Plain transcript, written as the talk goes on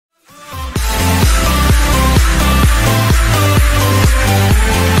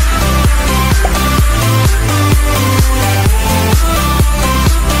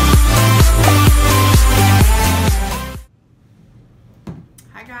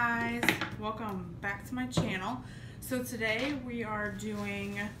guys, welcome back to my channel. So today we are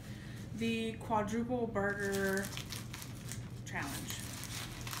doing the quadruple burger challenge.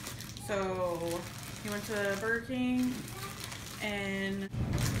 So he went to Burger King and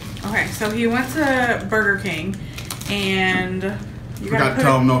he went to Burger King and you gotta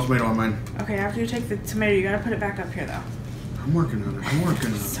tell him no tomato on mine. Okay, after you take the tomato, you gotta put it back up here though. I'm working on it.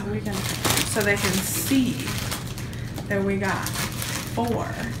 So they can see that we got 4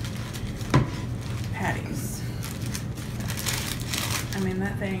 patties. I mean,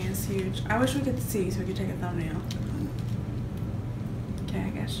 that thing is huge. I wish we could see so we could take a thumbnail. Okay, I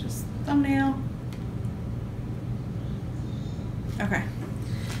guess just thumbnail. Okay.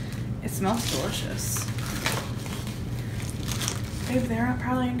 It smells delicious. Babe, they're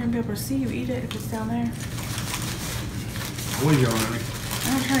probably ain't gonna be able to see you eat it if it's down there. What are you yelling at me?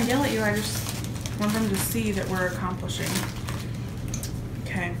 I'm not trying to yell at you, I just want them to see that we're accomplishing.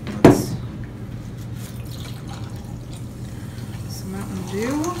 Okay, let's some Mountain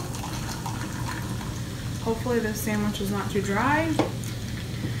Dew. Hopefully this sandwich is not too dry.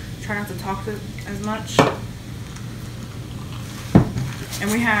 Try not to talk as much.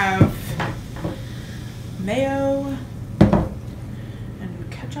 And we have mayo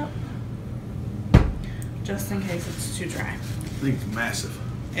and ketchup, just in case it's too dry. I think it's massive.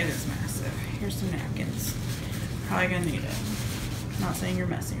 It is massive. Here's some napkins. Probably gonna need it. Not saying you're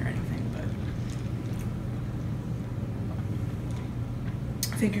messy or anything, but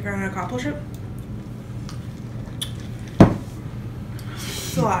I think you're gonna accomplish it.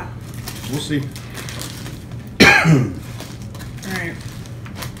 It's a lot. We'll see. Alright.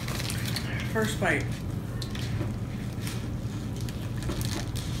 First bite.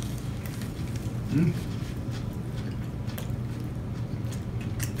 Mm.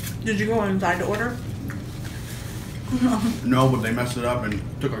 Did you go inside to order? No, but they messed it up and it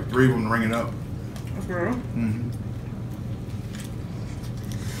took like 3 of them to ring it up. For real? Mm-hmm.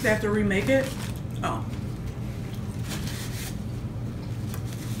 They have to remake it? Oh.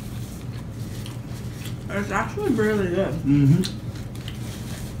 It's actually really good. Mm-hmm.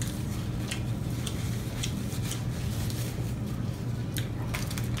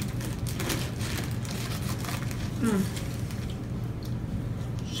 Mm.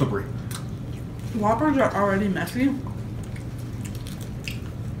 Slippery. Whoppers are already messy.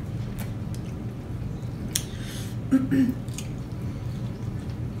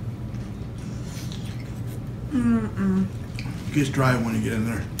 Mm-mm. It gets dry when you get in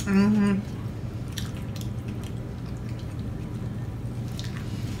there. Mm-hmm.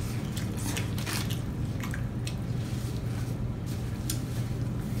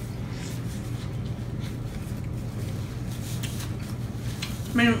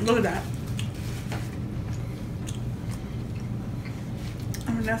 I mean, look at that. I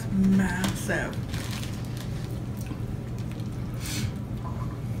mean, that's massive.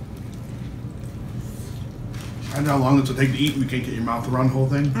 I know how long this will take to eat and you can't get your mouth around the whole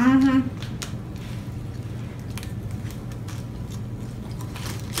thing. Mm-hmm.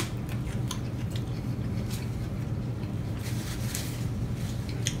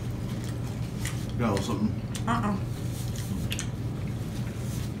 Got a little something. Uh-uh.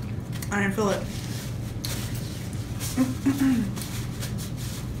 I didn't feel it.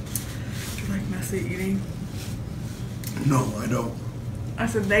 Do you like messy eating? No, I don't. I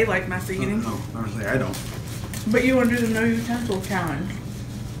said they like messy eating. No, honestly, I don't. But you want to do the no utensils challenge.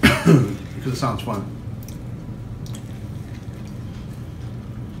 Because it sounds fun.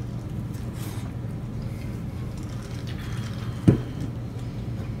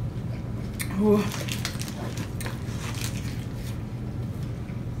 Ooh.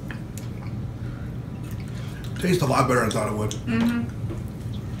 Tastes a lot better than I thought it would. Mm-hmm.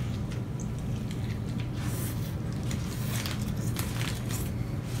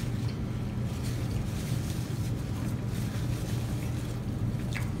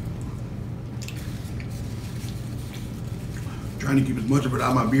 Trying to keep as much of it out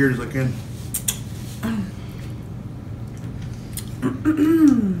of my beard as I can.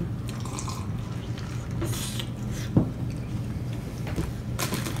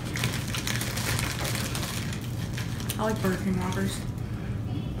 I like Burger King Whoppers.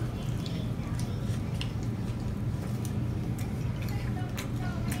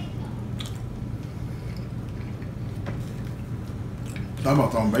 Thought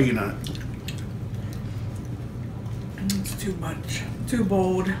about throwing bacon on it. It's too much. Too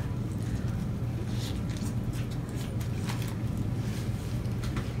bold.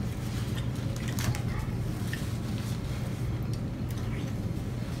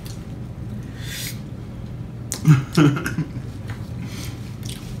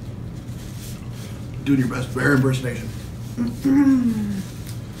 Doing your best bear impersonation.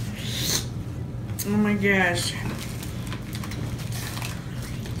 Oh my gosh.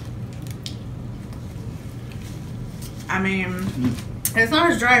 I mean, it's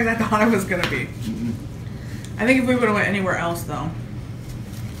not as dry as I thought it was gonna be. I think if we would have went anywhere else though,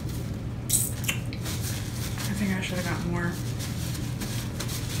 I think I should have got more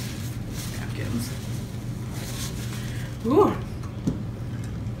napkins. Ooh.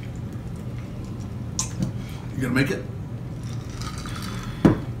 You gonna make it?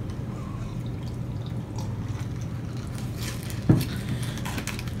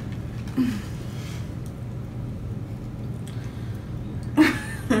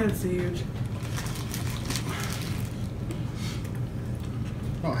 That's huge.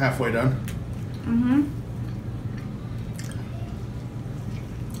 About halfway done. Mm-hmm.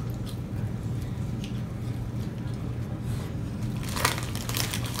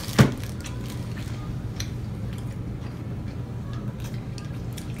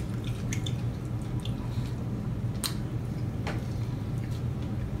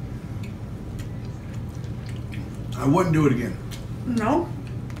 I wouldn't do it again. No?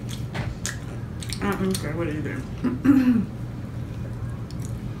 I don't think I would either.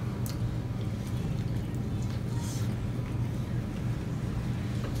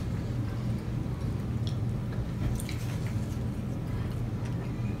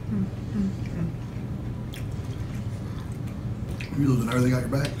 You losing everything out your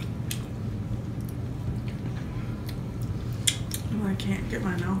back? Well, I can't get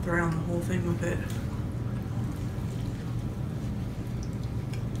my mouth around the whole thing with it.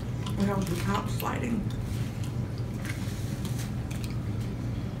 Without the top sliding.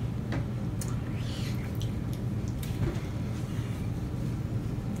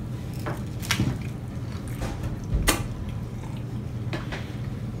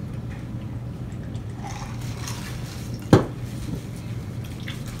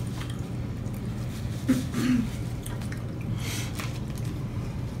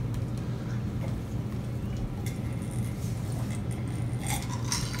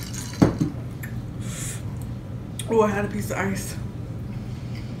 Oh, I had a piece of ice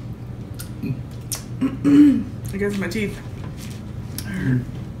against my teeth.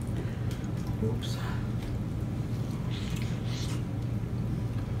 Oops.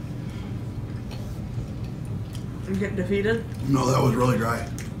 You getting defeated? No, that was really dry.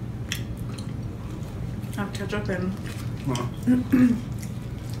 I have ketchup and Huh.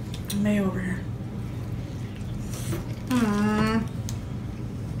 mayo over here.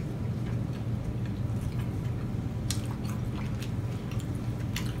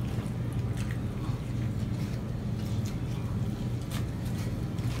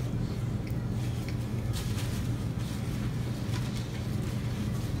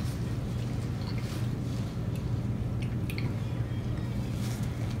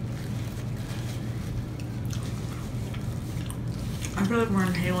 I feel like we're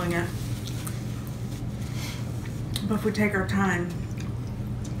inhaling it. But if we take our time,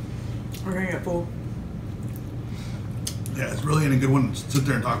 we're gonna get full. Yeah, it's really ain't a good one to sit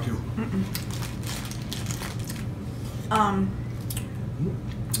there and talk to.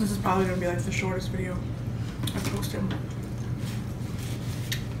 This is probably gonna be like the shortest video I've posted.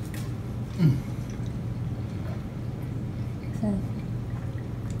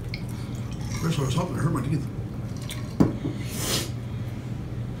 First I was hoping to hurt my teeth.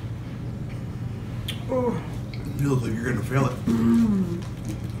 Oh. You look like you're gonna fail it.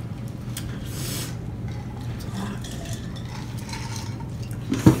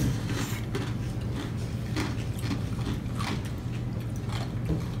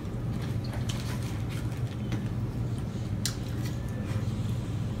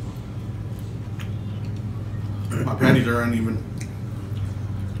 My panties are uneven.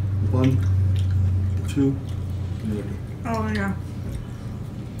 1, 2, the other 2. Oh yeah.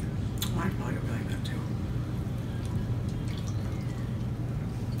 Mine's probably gonna be like that too.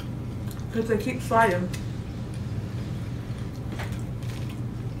 Because they keep sliding.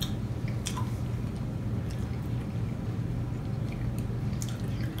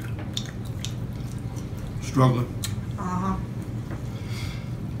 Struggling. Uh-huh.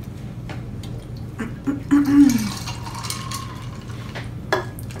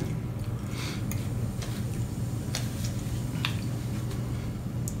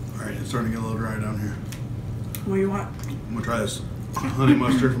 Alright, it's starting to get a little dry down here. What do you want? I'm gonna try this honey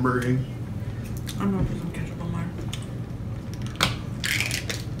mustard from Burger King. I'm gonna put some ketchup on mine.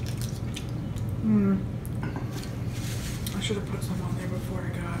 I should have put some on there before I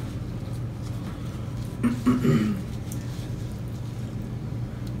got.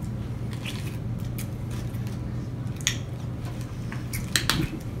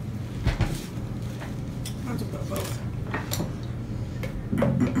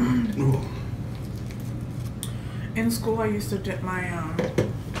 In school, I used to dip my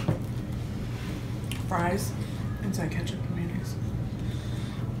fries inside ketchup and mayonnaise.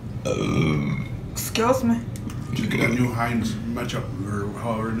 Excuse me. Just get that new Heinz matchup, or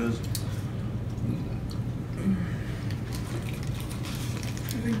however it is.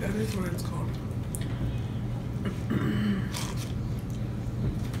 I think that is what it's called.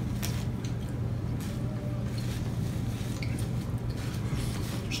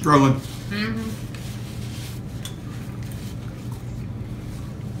 Struggling. Mm-hmm.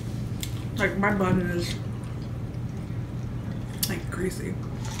 Like my bun is like greasy.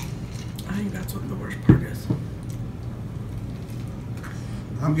 I think that's what the worst part is.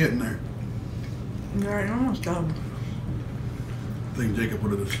 I'm getting there. Alright, I'm almost done. I think Jacob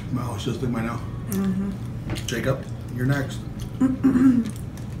would have demolished this thing by now. Mm-hmm. Jacob, you're next.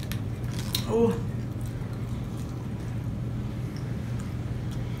 Oh.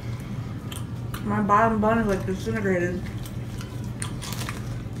 My bottom bun is like disintegrated.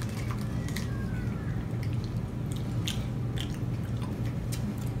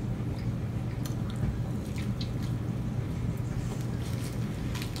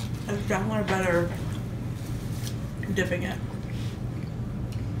 It's definitely better dipping it.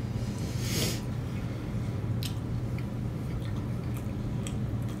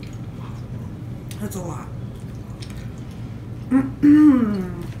 That's a lot.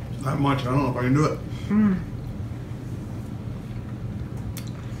 Not much. I don't know if I can do it.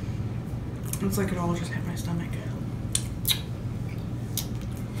 It's like it all just hit my stomach.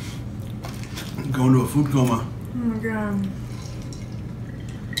 I'm going to a food coma. Oh my god.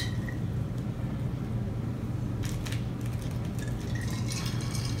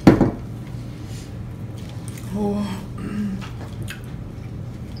 Oh.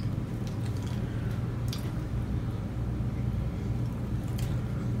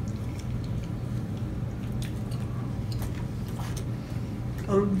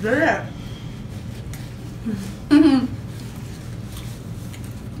 Oh, that.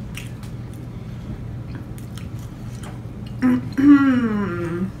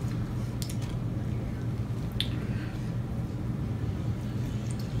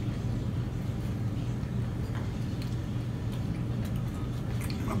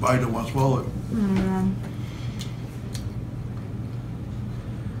 My body don't want to swallow it.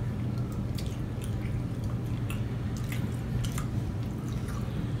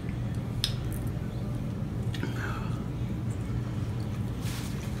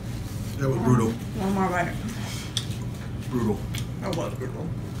 That was brutal. One more bite. Brutal. That was brutal.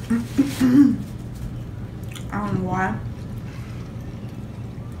 I don't know why.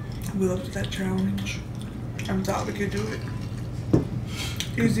 We looked at that challenge and thought we could do it.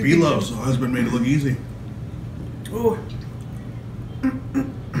 Easy B-Love's husband made it look easy. Ooh.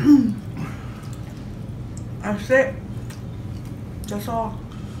 That's it. That's all.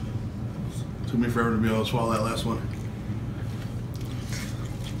 Took me forever to be able to swallow that last one.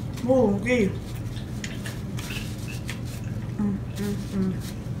 Oh, okay.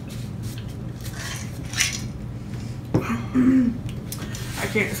 I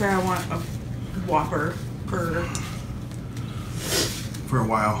can't say I want a Whopper burger. For a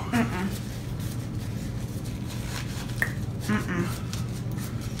while.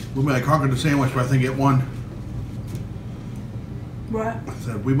 We might have conquered the sandwich, but I think it won. What? I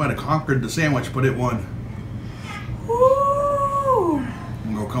said we might have conquered the sandwich, but it won. Woo!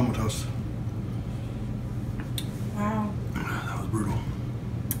 I'm gonna go comatose. Wow. That was brutal.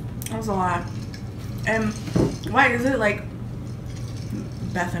 That was a lot. And why is it like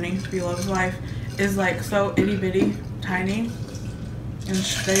Bethany, B-Love's wife, is like so itty bitty tiny, and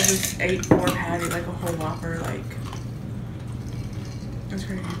they just ate 4 patties, like a whole Whopper, like that's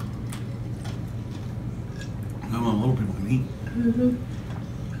crazy. None of them little people can eat.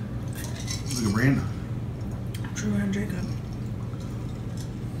 Look at Brandon. Drew and Jacob.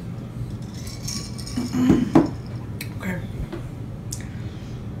 Okay.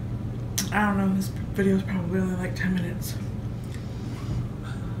 I don't know, this video is probably only like 10 minutes.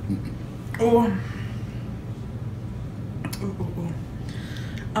 Oh.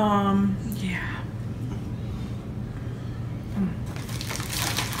 Yeah.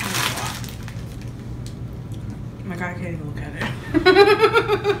 My God, I can't even look at it.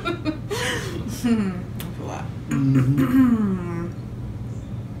 That's a lot.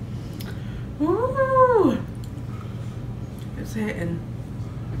 Woo! It's hitting.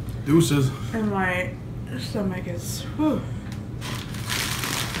 Deuces. And my stomach is, whew.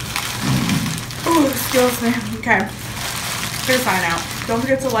 Oh, excuse me. Okay. Gonna sign out. Don't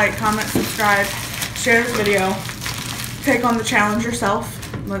forget to like, comment, subscribe, share this video. Take on the challenge yourself.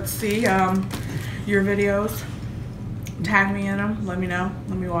 Let's see your videos. tag me in them. Let me know.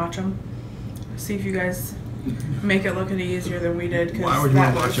 Let me watch them. See if you guys make it look any easier than we did. Why would you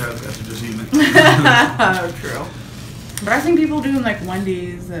want to watch that after just eating it? True. But I've seen people doing like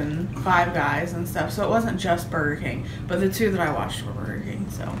Wendy's and Five Guys and stuff, so it wasn't just Burger King. But the two that I watched were Burger King,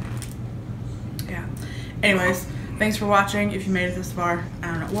 so yeah. Anyways, thanks for watching. If you made it this far,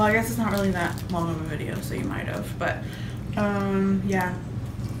 I don't know. Well, I guess it's not really that long of a video, so you might have. But yeah,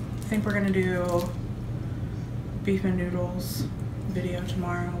 I think we're gonna do beef and noodles video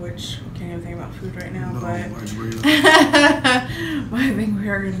tomorrow, which I can't even think about food right now, but I think we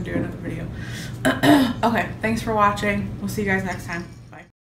are gonna do another video. Okay, thanks for watching. We'll see you guys next time.